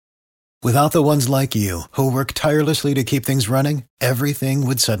Without the ones like you, who work tirelessly to keep things running, everything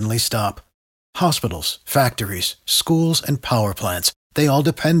would suddenly stop. Hospitals, factories, schools, and power plants, they all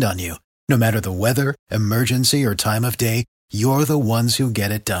depend on you. No matter the weather, emergency, or time of day, you're the ones who get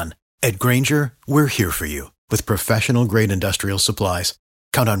it done. At Grainger, we're here for you with professional-grade industrial supplies.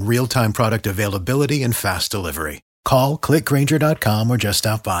 Count on real-time product availability and fast delivery. Call, click Grainger.com, or just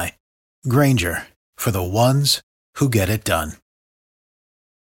stop by. Grainger, for the ones who get it done.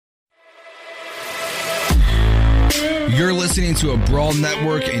 You're listening to a Brawl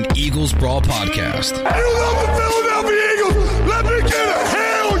Network and Eagles Brawl podcast. You love the Philadelphia Eagles? Let me get a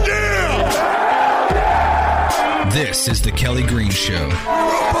hell yeah! This is the Kelly Green Show. We're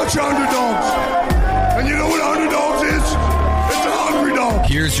a bunch of underdogs. And you know what underdogs is? It's a hungry dog.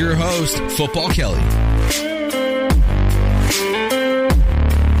 Here's your host, Football Kelly.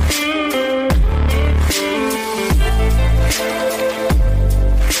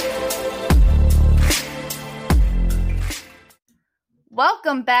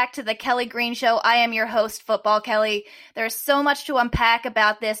 Welcome back to the Kelly Green Show. I am your host, Football Kelly. There's so much to unpack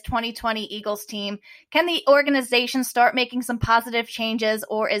about this 2020 Eagles team. Can the organization start making some positive changes,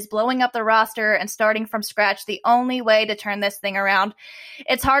 or is blowing up the roster and starting from scratch the only way to turn this thing around?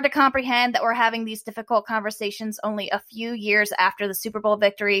 It's hard to comprehend that we're having these difficult conversations only a few years after the Super Bowl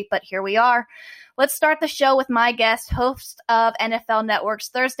victory, but here we are. Let's start the show with my guest, host of NFL Network's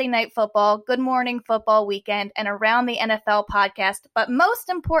Thursday Night Football, Good Morning Football Weekend, and Around the NFL podcast, but most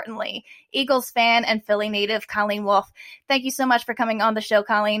importantly, Eagles fan and Philly native Colleen Wolfe. Thank you so much for coming on the show,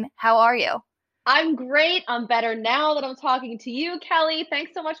 Colleen. How are you? I'm great. I'm better now that I'm talking to you, Kelly.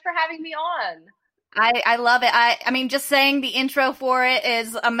 Thanks so much for having me on. I love it. I mean, just saying the intro for it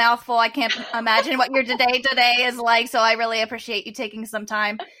is a mouthful. I can't imagine what your today is like, so I really appreciate you taking some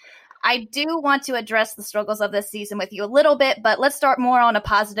time. I do want to address the struggles of this season with you a little bit, but let's start more on a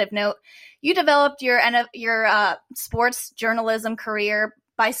positive note. You developed your sports journalism career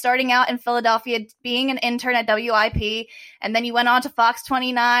by starting out in Philadelphia, being an intern at WIP, and then you went on to Fox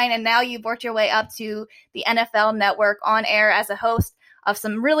 29, and now you've worked your way up to the NFL Network on air as a host of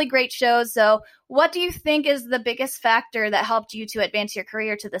some really great shows. So what do you think is the biggest factor that helped you to advance your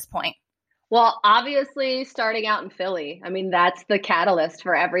career to this point? Well, obviously starting out in Philly. I mean, that's the catalyst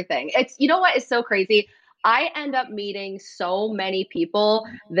for everything. It's, you know what is so crazy? I end up meeting so many people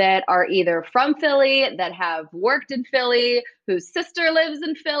that are either from Philly, that have worked in Philly, whose sister lives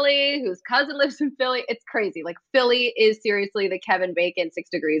in Philly, whose cousin lives in Philly. It's crazy. Like, Philly is seriously the Kevin Bacon 6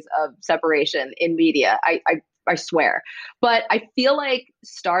 degrees of separation in media. I swear. But I feel like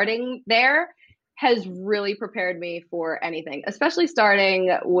starting there has really prepared me for anything, especially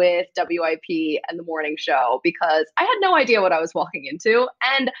starting with WIP and the morning show, because I had no idea what I was walking into.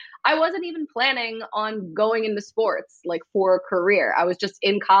 And I wasn't even planning on going into sports, like, for a career. I was just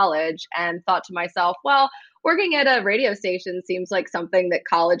in college and thought to myself, well, working at a radio station seems like something that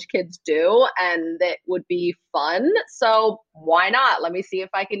college kids do and that would be fun. So why not? Let me see if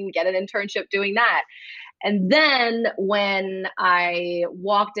I can get an internship doing that. And then when I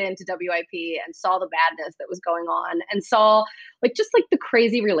walked into WIP and saw the badness that was going on and saw just the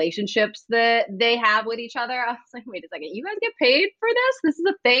crazy relationships that they have with each other, I was like, wait a second, you guys get paid for this? This is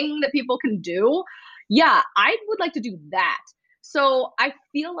a thing that people can do? Yeah, I would like to do that. So I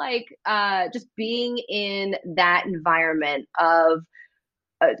feel like just being in that environment of,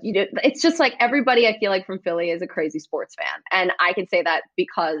 it's just like everybody I feel like from Philly is a crazy sports fan. And I can say that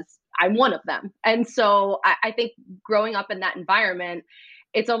because I'm one of them. And so I think growing up in that environment,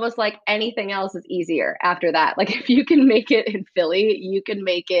 it's almost like anything else is easier after that. Like, if you can make it in Philly, you can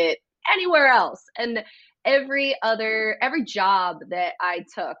make it anywhere else. And every job that I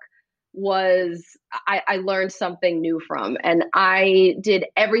took was, I learned something new from, and I did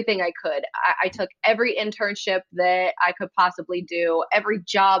everything I could. I took every internship that I could possibly do, every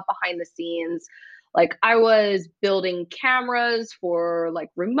job behind the scenes. Like, I was building cameras for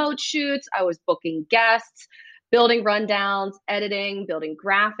remote shoots. I was booking guests, building rundowns, editing, building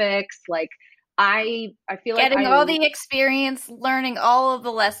graphics. I feel like getting all the experience, learning all of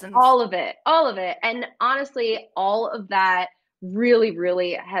the lessons. All of it. And honestly, all of that really,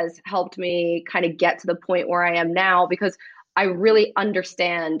 really has helped me kind of get to the point where I am now, because I really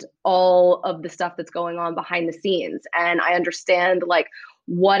understand all of the stuff that's going on behind the scenes. And I understand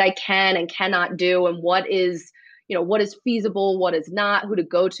what I can and cannot do, and what is feasible, what is not, who to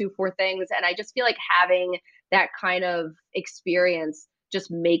go to for things. And I just feel like having that kind of experience just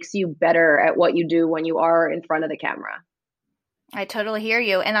makes you better at what you do when you are in front of the camera. I totally hear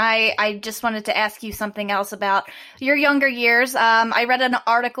you. And I just wanted to ask you something else about your younger years. I read an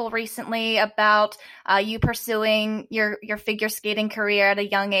article recently about you pursuing your figure skating career at a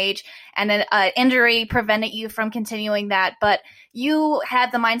young age, and an injury prevented you from continuing that. But you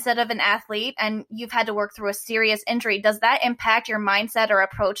had the mindset of an athlete, and you've had to work through a serious injury. Does that impact your mindset or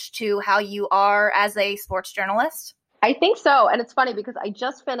approach to how you are as a sports journalist? I think so. And it's funny because I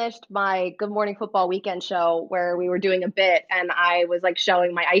just finished my Good Morning Football weekend show where we were doing a bit and I was like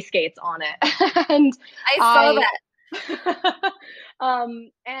showing my ice skates on it. And I saw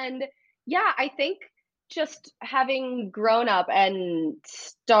that. And yeah, I think just having grown up and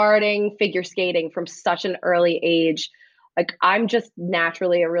starting figure skating from such an early age, like I'm just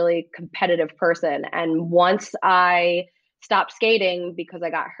naturally a really competitive person. And once I stopped skating because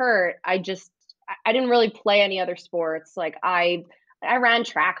I got hurt, I didn't really play any other sports. Like I ran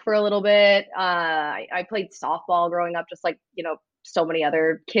track for a little bit. I played softball growing up, just like, so many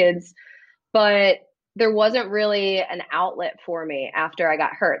other kids, but there wasn't really an outlet for me after I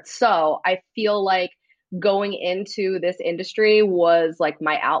got hurt. So I feel like going into this industry was like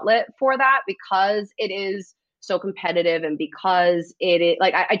my outlet for that because it is so competitive and because it is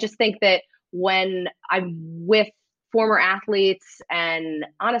like, I just think that when I'm with former athletes, and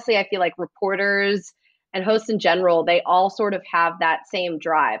honestly, I feel like reporters and hosts in general, they all sort of have that same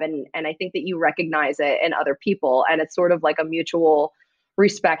drive. And I think that you recognize it in other people, and it's sort of like a mutual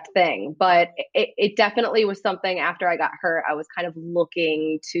respect thing. But it definitely was something after I got hurt, I was kind of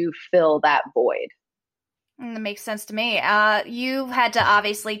looking to fill that void. That makes sense to me. You had to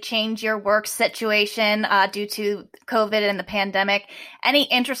obviously change your work situation due to COVID and the pandemic. Any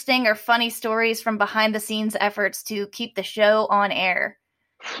interesting or funny stories from behind the scenes efforts to keep the show on air?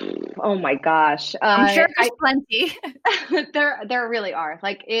 Oh my gosh. I'm sure there's plenty. There really are.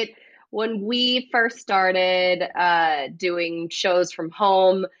 Like when we first started doing shows from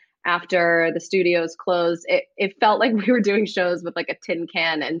home after the studios closed, it felt like we were doing shows with like a tin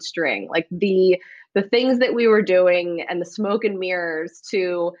can and string. Like the things that we were doing and the smoke and mirrors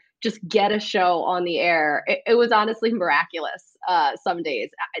to just get a show on the air, it was honestly miraculous some days.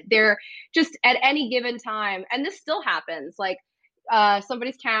 They're just at any given time, and this still happens, like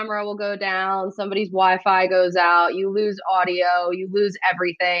somebody's camera will go down, somebody's Wi-Fi goes out, you lose audio, you lose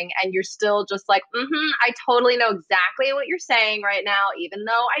everything, and you're still just like, I totally know exactly what you're saying right now, even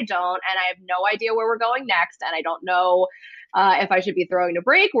though I don't, and I have no idea where we're going next, and I don't know if I should be throwing a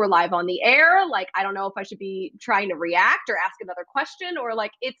break. We're live on the air. Like, I don't know if I should be trying to react or ask another question, or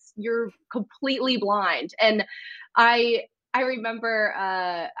like you're completely blind. And I remember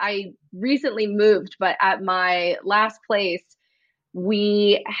I recently moved, but at my last place,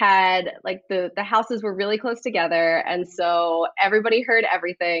 we had like the houses were really close together, and so everybody heard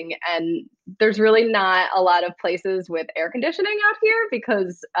everything, and there's really not a lot of places with air conditioning out here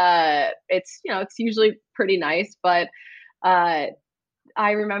because it's usually pretty nice, but I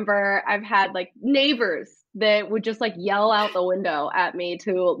remember I've had like neighbors that would just like yell out the window at me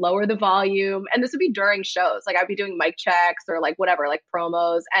to lower the volume, and this would be during shows. Like I'd be doing mic checks or like whatever, like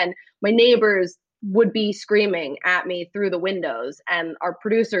promos, and my neighbors would be screaming at me through the windows, and our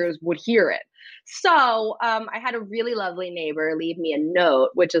producers would hear it. So I had a really lovely neighbor leave me a note,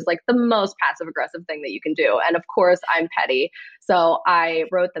 which is like the most passive aggressive thing that you can do. And of course, I'm petty. So I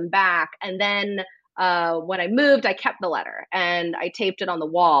wrote them back. And then when I moved, I kept the letter and I taped it on the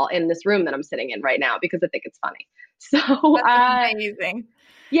wall in this room that I'm sitting in right now because I think it's funny. So that's amazing.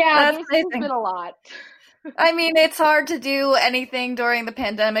 Yeah, there's been a lot. I mean, it's hard to do anything during the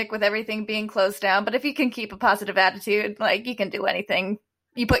pandemic with everything being closed down, but if you can keep a positive attitude, like you can do anything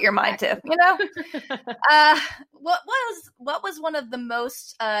you put your mind to, What was one of the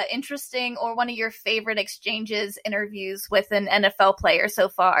most interesting or one of your favorite exchanges, interviews with an NFL player so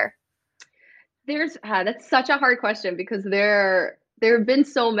far? That's such a hard question because there have been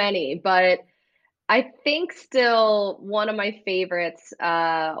so many, but I think still one of my favorites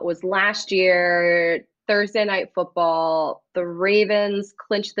was last year, Thursday Night Football. The Ravens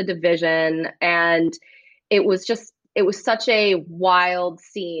clinched the division, and it was such a wild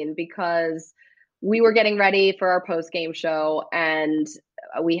scene because we were getting ready for our post-game show, and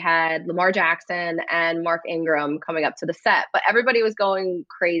we had Lamar Jackson and Mark Ingram coming up to the set, but everybody was going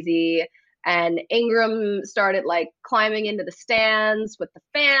crazy. And Ingram started like climbing into the stands with the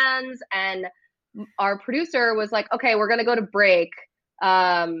fans, and our producer was like, okay, we're going to go to break.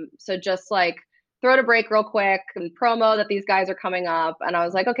 So just like throw to break real quick and promo that these guys are coming up. And I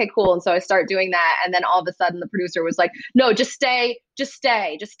was like, okay, cool. And so I start doing that. And then all of a sudden the producer was like, no, just stay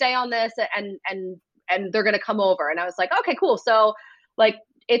on this. And they're going to come over. And I was like, okay, cool. So like,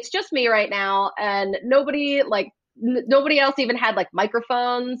 it's just me right now, and nobody like nobody else even had like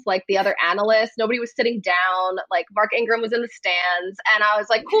microphones, like the other analysts. Nobody was sitting down. Like Mark Ingram was in the stands, and I was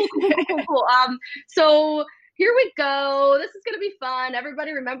like, cool. So here we go. This is going to be fun.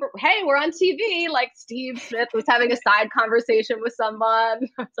 Everybody remember, hey, we're on TV. Like Steve Smith was having a side conversation with someone. I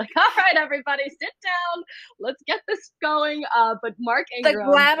was like, all right, everybody, sit down. Let's get this going. But Mark Ingram.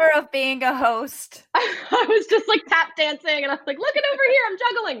 The glamour of being a host. I was just like tap dancing, and I was like, look it over here. I'm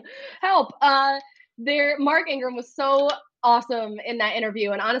juggling. Help. Mark Ingram was so awesome in that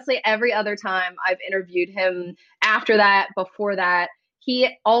interview. And honestly, every other time I've interviewed him after that, before that,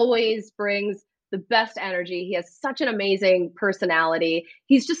 he always brings the best energy. He has such an amazing personality.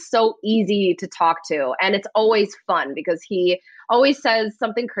 He's just so easy to talk to. And it's always fun because he always says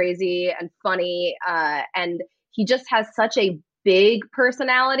something crazy and funny. And he just has such a big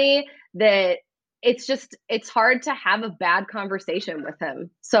personality that it's hard to have a bad conversation with him.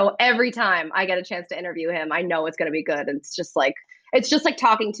 So every time I get a chance to interview him, I know it's going to be good. And it's just like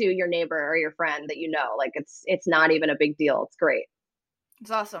talking to your neighbor or your friend that you know. Like it's not even a big deal. It's great.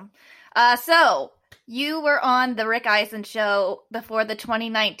 It's awesome. So you were on the Rick Eisen show before the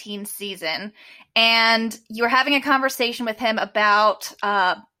 2019 season, and you were having a conversation with him about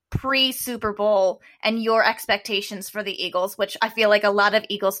pre-Super Bowl and your expectations for the Eagles, which I feel like a lot of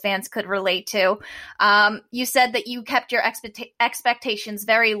Eagles fans could relate to. You said that you kept your expectations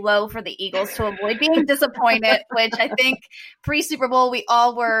very low for the Eagles to avoid being disappointed, which I think pre-Super Bowl, we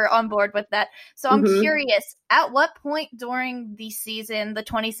all were on board with that. So I'm curious, at what point during the season, the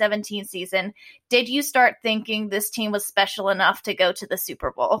 2017 season, did you start thinking this team was special enough to go to the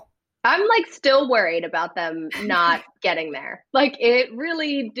Super Bowl? I'm like still worried about them not getting there. Like it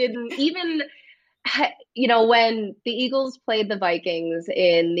really didn't even, when the Eagles played the Vikings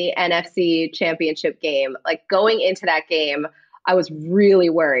in the NFC Championship game, like going into that game, I was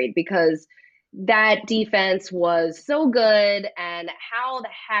really worried because that defense was so good. And how the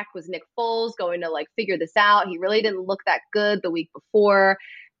heck was Nick Foles going to like figure this out? He really didn't look that good the week before.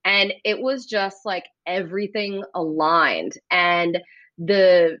 And it was just like everything aligned. And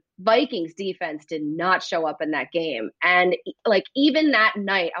the Vikings defense did not show up in that game. And like even that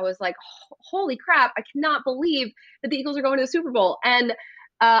night, I was like, holy crap, I cannot believe that the Eagles are going to the Super Bowl. And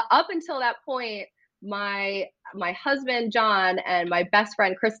up until that point, my husband, John, and my best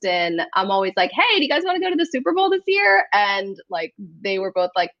friend, Kristen, I'm always like, hey, do you guys want to go to the Super Bowl this year? And like, they were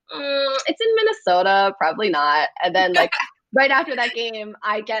both like, it's in Minnesota, probably not. And then like, right after that game,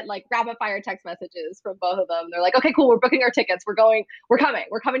 I get like rapid fire text messages from both of them. They're like, okay, cool. We're booking our tickets. We're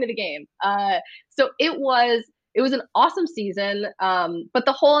coming to the game. So it was an awesome season. But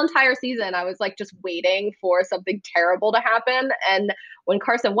the whole entire season, I was like just waiting for something terrible to happen. And when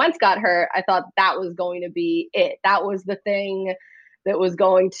Carson Wentz got hurt, I thought that was going to be it. That was the thing that was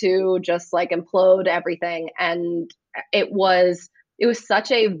going to just like implode everything. And it was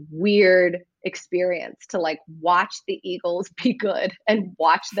such a weird experience to like watch the Eagles be good and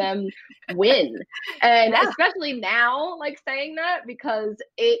watch them win. And especially now, like saying that, because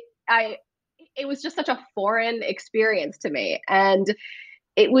it was just such a foreign experience to me. And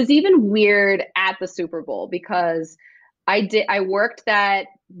it was even weird at the Super Bowl because I worked that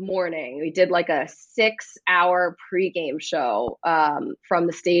morning. We did like a 6-hour pregame show from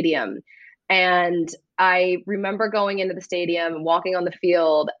the stadium. And I remember going into the stadium and walking on the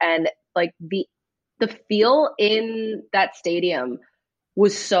field, and like the feel in that stadium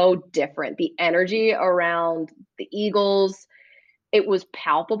was so different. The energy around the Eagles, it was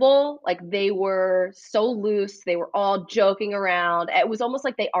palpable. Like they were so loose. They were all joking around. It was almost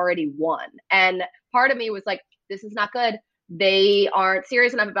like they already won. And part of me was like, this is not good. They aren't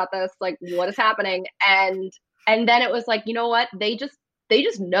serious enough about this. Like, what is happening? And then it was like, you know what? They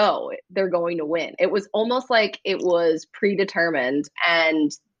just know they're going to win. It was almost like it was predetermined,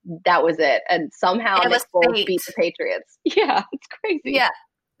 and that was it. And somehow Nick Foles beat the Patriots. Yeah, it's crazy. Yeah,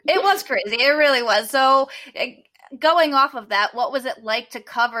 it was crazy. It really was. So going off of that, what was it like to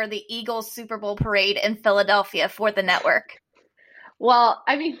cover the Eagles Super Bowl parade in Philadelphia for the network? Well,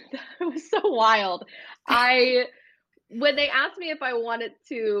 I mean, it was so wild. When they asked me if I wanted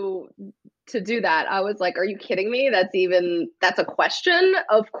to do that, I was like, are you kidding me? That's a question?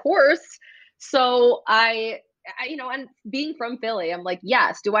 Of course. So I and being from Philly, I'm like,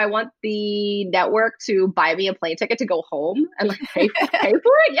 yes. Do I want the network to buy me a plane ticket to go home and like pay for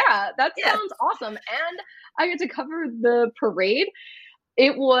it? Yeah, that sounds awesome. And I get to cover the parade.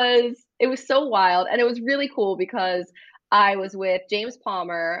 It was so wild, and it was really cool because I was with James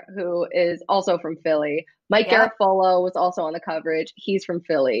Palmer, who is also from Philly. Mike Garafolo was also on the coverage. He's from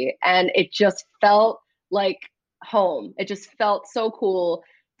Philly, and it just felt like home. It just felt so cool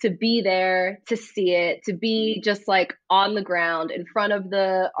to be there, to see it, to be just like on the ground in front of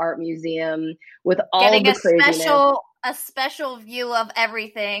the art museum with all Getting the craziness. a special view of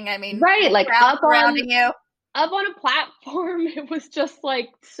everything. I mean, Right, the like crowd surrounding you. up on a platform. It was just like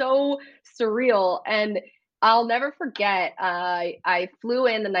so surreal. And I'll never forget, I flew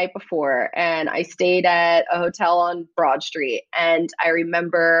in the night before and I stayed at a hotel on Broad Street. And I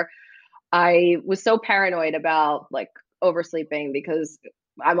remember I was so paranoid about like oversleeping because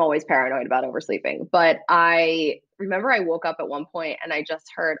I'm always paranoid about oversleeping. But I remember I woke up at one point and I just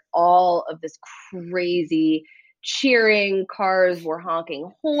heard all of this crazy cheering. Cars were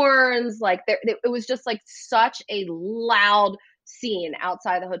honking horns. Like it was just like such a loud scene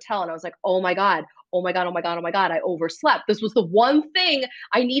outside the hotel. And I was like, oh my God, oh my God, oh my God, oh my God, I overslept. This was the one thing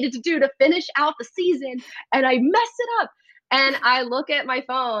I needed to do to finish out the season. And I messed it up. And I look at my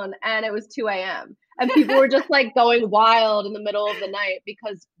phone and it was 2 a.m. And people were just like going wild in the middle of the night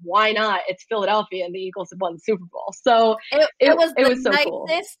because why not? It's Philadelphia and the Eagles have won the Super Bowl. So it was so cool.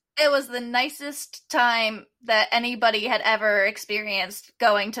 It was the nicest time that anybody had ever experienced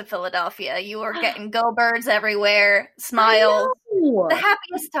going to Philadelphia. You were getting go birds everywhere, smiles. The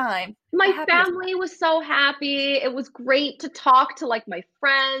happiest time. My family was so happy. It was great to talk to like my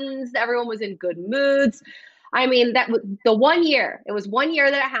friends. Everyone was in good moods. I mean, that was the 1 year. It was 1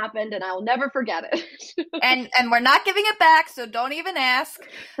 year that it happened, and I'll never forget it. and we're not giving it back, so don't even ask.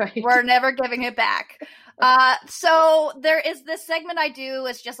 Right. We're never giving it back. So there is this segment I do.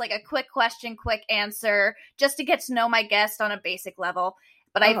 It's just like a quick question, quick answer, just to get to know my guest on a basic level.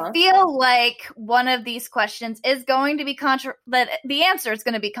 But I feel like one of these questions is going to be that the answer is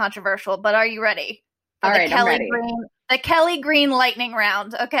going to be controversial. But are you ready? All right, I'm ready. The Kelly Green lightning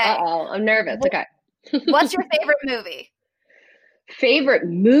round. Okay. Uh-oh, I'm nervous. Okay. What's your favorite movie? Favorite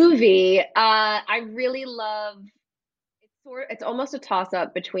movie? I really love. It's almost a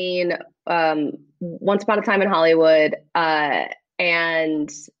toss-up between Once Upon a Time in Hollywood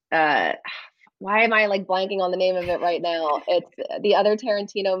and why am I like blanking on the name of it right now? It's the other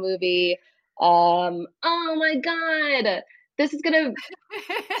Tarantino movie. Oh my God. This is gonna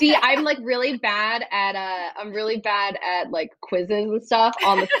see. I'm like really bad at like quizzes and stuff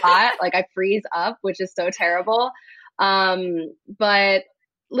on the spot. Like I freeze up, which is so terrible. But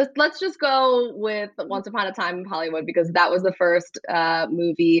let's just go with Once Upon a Time in Hollywood because that was the first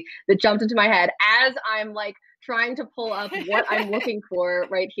movie that jumped into my head as I'm like trying to pull up what I'm looking for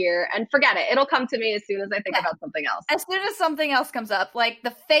right here. And forget it; it'll come to me as soon as I think about something else. As soon as something else comes up, like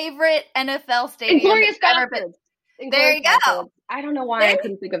the favorite NFL stadium. Inglourious Basterds. There you go. I don't know why I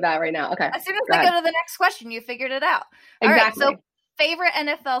couldn't think of that right now. Okay. As soon as I go to the next question, you figured it out. Exactly. All right, so favorite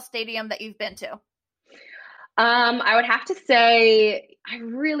NFL stadium that you've been to? I would have to say I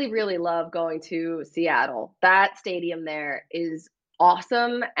really, really love going to Seattle. That stadium there is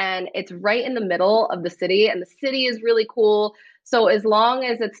awesome and it's right in the middle of the city and the city is really cool. So as long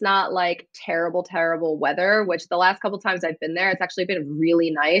as it's not like terrible, terrible weather, which the last couple times I've been there, it's actually been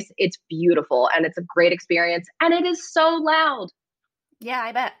really nice. It's beautiful and it's a great experience and it is so loud. Yeah,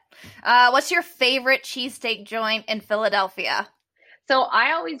 I bet. What's your favorite cheesesteak joint in Philadelphia? So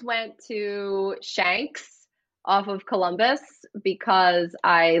I always went to Shanks off of Columbus because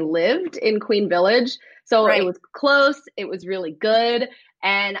I lived in Queen Village. So It was close. It was really good.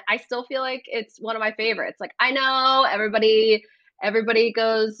 And I still feel like it's one of my favorites. Like I know everybody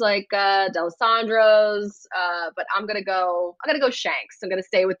goes like D'Alessandro's, but I'm gonna go Shanks. I'm gonna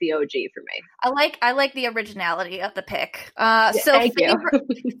stay with the OG for me. I like the originality of the pick. Thank you.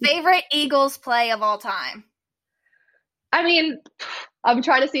 Favorite Eagles play of all time? I mean, I'm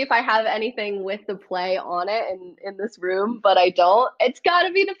trying to see if I have anything with the play on it in this room, but I don't. It's got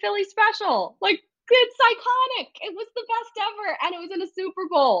to be the Philly special. Like, it's iconic. It was the best ever, and it was in a Super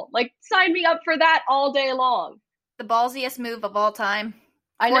Bowl. Like, sign me up for that all day long. The ballsiest move of all time.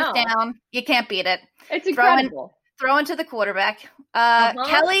 I know. Fourth down. You can't beat it. It's incredible. Throwing to the quarterback.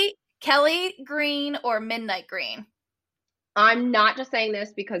 Kelly Green or Midnight Green? I'm not just saying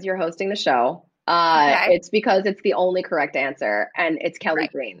this because you're hosting the show. Okay. It's because it's the only correct answer, and it's Kelly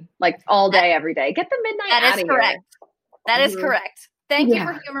Green. Like all day, every day. Get the midnight out of here. That is correct. Thank you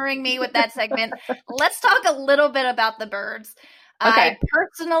for humoring me with that segment. Let's talk a little bit about the Birds. Okay. I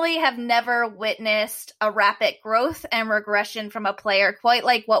personally have never witnessed a rapid growth and regression from a player quite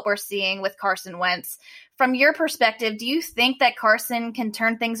like what we're seeing with Carson Wentz. From your perspective, do you think that Carson can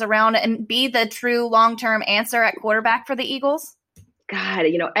turn things around and be the true long-term answer at quarterback for the Eagles? God,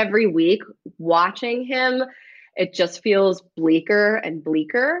 every week watching him, it just feels bleaker and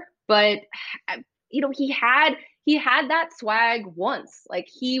bleaker. But, he he had that swag once. Like,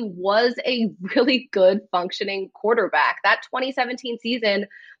 he was a really good functioning quarterback. That 2017 season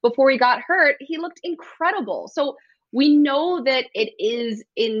before he got hurt, he looked incredible. So we know that it is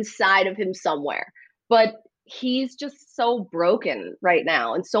inside of him somewhere, but he's just so broken right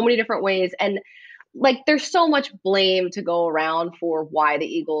now in so many different ways. And like, there's so much blame to go around for why the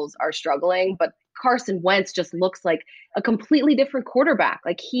Eagles are struggling, but Carson Wentz just looks like a completely different quarterback.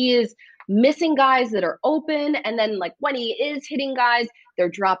 Like, he is missing guys that are open, and then like when he is hitting guys, they're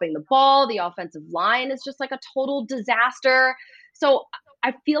dropping the ball. The offensive line is just like a total disaster. So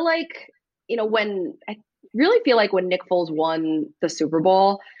I feel like, I really feel like when Nick Foles won the Super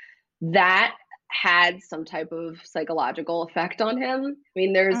Bowl, that had some type of psychological effect on him. I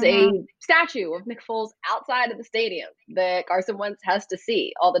mean, there's a statue of Nick Foles outside of the stadium that Carson Wentz has to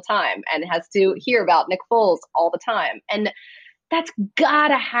see all the time and has to hear about Nick Foles all the time. And that's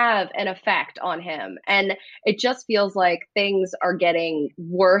gotta have an effect on him. And it just feels like things are getting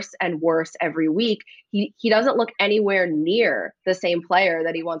worse and worse every week. He doesn't look anywhere near the same player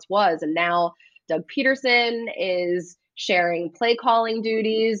that he once was. And now Doug Peterson is sharing play calling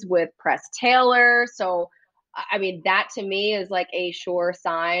duties with Press Taylor. So, I mean, that to me is like a sure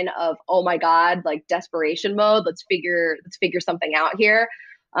sign of, oh my God, like desperation mode. Let's figure something out here.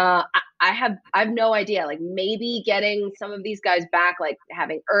 I have no idea. Like, maybe getting some of these guys back, like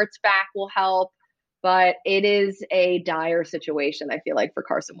having Ertz back, will help. But it is a dire situation, I feel like, for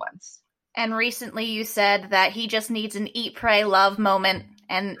Carson Wentz. And recently you said that he just needs an eat, pray, love moment.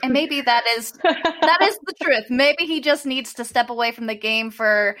 And maybe that is the truth. Maybe he just needs to step away from the game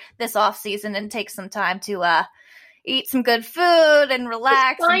for this offseason and take some time to eat some good food and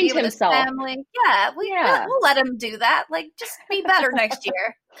relax and be with himself. His family. Yeah, we'll let him do that. Like, just be better next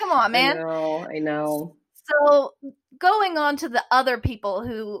year. Come on, man. I know. So going on to the other people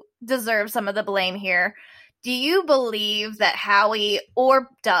who deserve some of the blame here, do you believe that Howie or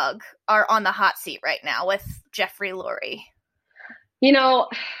Doug are on the hot seat right now with Jeffrey Lurie?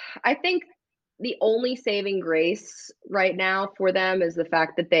 I think the only saving grace right now for them is the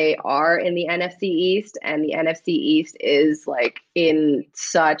fact that they are in the NFC East, and the NFC East is like in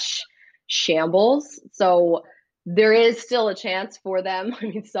such shambles. So there is still a chance for them, I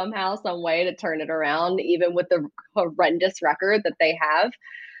mean, somehow, some way, to turn it around, even with the horrendous record that they have.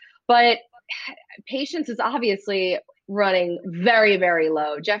 But patience is obviously running very, very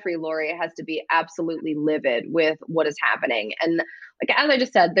low. Jeffrey Lurie has to be absolutely livid with what is happening. And like, as I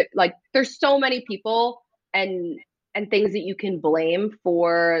just said, there's so many people and things that you can blame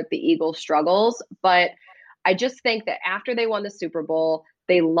for the Eagles' struggles. But I just think that after they won the Super Bowl,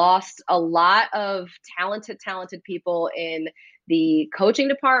 they lost a lot of talented people in the coaching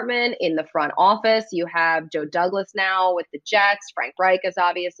department, in the front office. You have Joe Douglas now with the Jets. Frank Reich is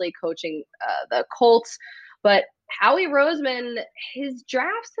obviously coaching the Colts. But Howie Roseman, his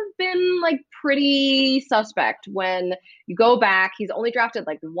drafts have been like pretty suspect. When you go back, he's only drafted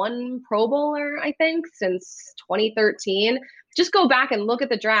like one Pro Bowler, I think, since 2013. Just go back and look at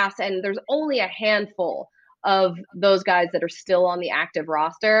the drafts, and there's only a handful of those guys that are still on the active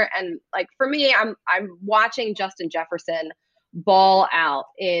roster. And like, for me, I'm watching Justin Jefferson ball out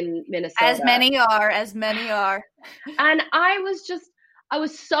in Minnesota. As many are. And I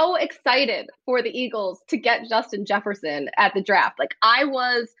was so excited for the Eagles to get Justin Jefferson at the draft. Like, I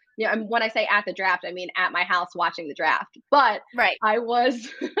was, when I say at the draft, I mean at my house watching the draft. But right. I was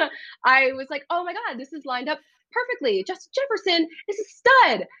like, oh my God, this is lined up perfectly. Justin Jefferson is a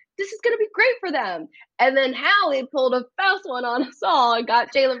stud. This is going to be great for them. And then Howie pulled a fast one on us all and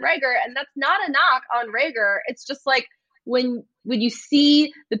got Jalen Reagor. And that's not a knock on Reagor. It's just like, when you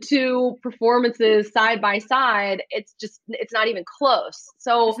see the two performances side by side, it's not even close.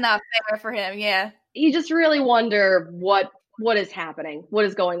 So it's not fair for him. Yeah. You just really wonder what is happening, what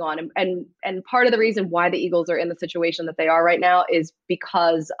is going on. And part of the reason why the Eagles are in the situation that they are right now is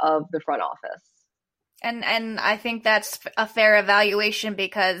because of the front office. And I think that's a fair evaluation,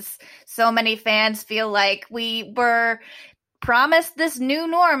 because so many fans feel like we were promised this new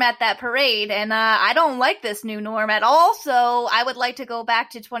norm at that parade, and I don't like this new norm at all. So I would like to go back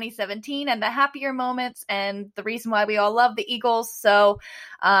to 2017 and the happier moments and the reason why we all love the Eagles. So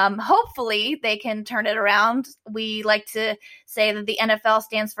hopefully they can turn it around. We like to say that the NFL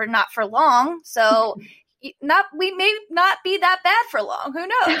stands for not for long. So we may not be that bad for long. Who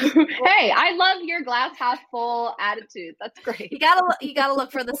knows? Hey, I love your glass half full attitude. That's great. You gotta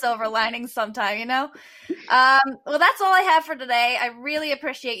look for the silver linings sometime, Well, that's all I have for today. I really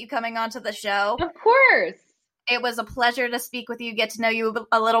appreciate you coming onto the show. Of course. It was a pleasure to speak with you, get to know you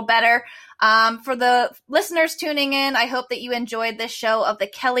a little better. For the listeners tuning in, I hope that you enjoyed this show of the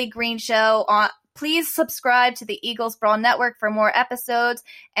Kelly Green Show. Please subscribe to the Eagles Brawl Network for more episodes,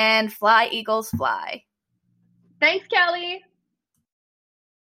 and fly, Eagles, fly. Thanks, Kelly.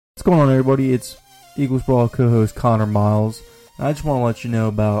 What's going on, everybody? It's Eagles Brawl co-host Connor Miles. I just want to let you know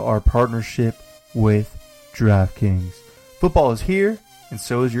about our partnership with DraftKings. Football is here, and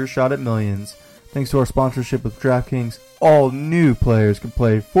so is your shot at millions. Thanks to our sponsorship with DraftKings, all new players can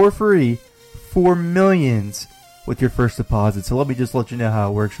play for free for millions with your first deposit. So let me just let you know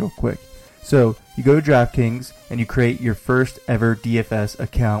how it works real quick. So you go to DraftKings and you create your first ever DFS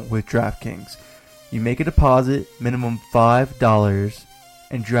account with DraftKings. You make a deposit, minimum $5,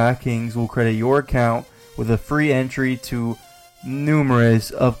 and DraftKings will credit your account with a free entry to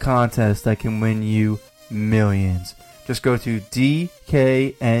numerous of contests that can win you millions. Just go to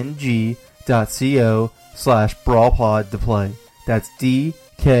dkng.co/brawlpod to play. That's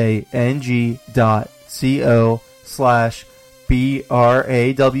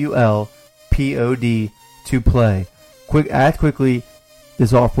dkng.co/BRAWLPOD to play. Act quickly.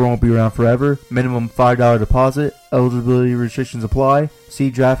 This offer won't be around forever. Minimum $5 deposit. Eligibility restrictions apply.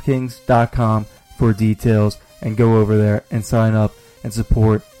 See DraftKings.com for details and go over there and sign up and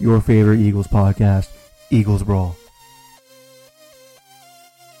support your favorite Eagles podcast, Eagles Brawl.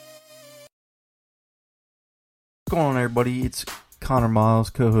 What's going on, everybody? It's Connor Miles,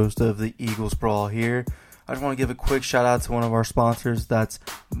 co-host of the Eagles Brawl here. I just want to give a quick shout out to one of our sponsors, that's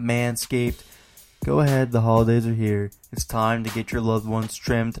Manscaped. Go ahead, the holidays are here. It's time to get your loved ones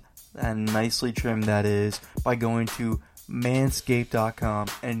trimmed, and nicely trimmed that is, by going to manscaped.com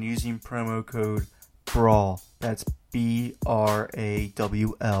and using promo code BRAWL, that's BRAWL,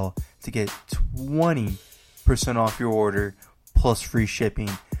 to get 20% off your order plus free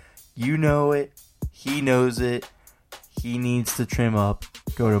shipping. You know it, he knows it, he needs to trim up.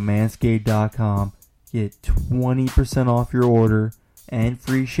 Go to manscaped.com, get 20% off your order and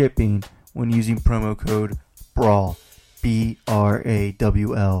free shipping when using promo code BRAWL,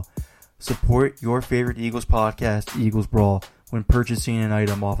 BRAWL. Support your favorite Eagles podcast, Eagles Brawl, when purchasing an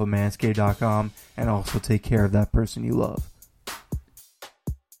item off of manscaped.com, and also take care of that person you love.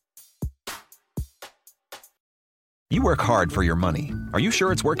 You work hard for your money. Are you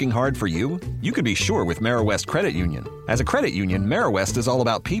sure it's working hard for you? You can be sure with Meriwest Credit Union. As a credit union, Meriwest is all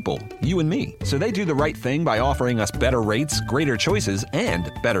about people, you and me. So they do the right thing by offering us better rates, greater choices, and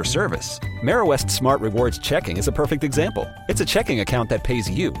better service. Meriwest Smart Rewards Checking is a perfect example. It's a checking account that pays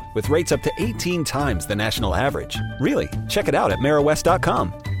you, with rates up to 18 times the national average. Really, check it out at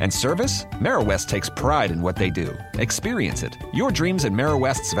Meriwest.com. And service? Meriwest takes pride in what they do. Experience it. Your dreams and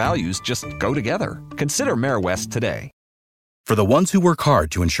Meriwest's values just go together. Consider Meriwest today. For the ones who work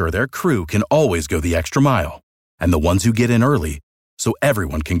hard to ensure their crew can always go the extra mile, and the ones who get in early so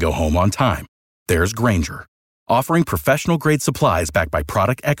everyone can go home on time, there's Grainger, offering professional-grade supplies backed by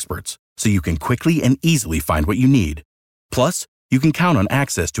product experts so you can quickly and easily find what you need. Plus, you can count on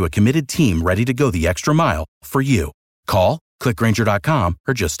access to a committed team ready to go the extra mile for you. Call, click Grainger.com,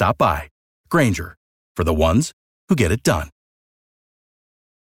 or just stop by. Grainger, for the ones who get it done.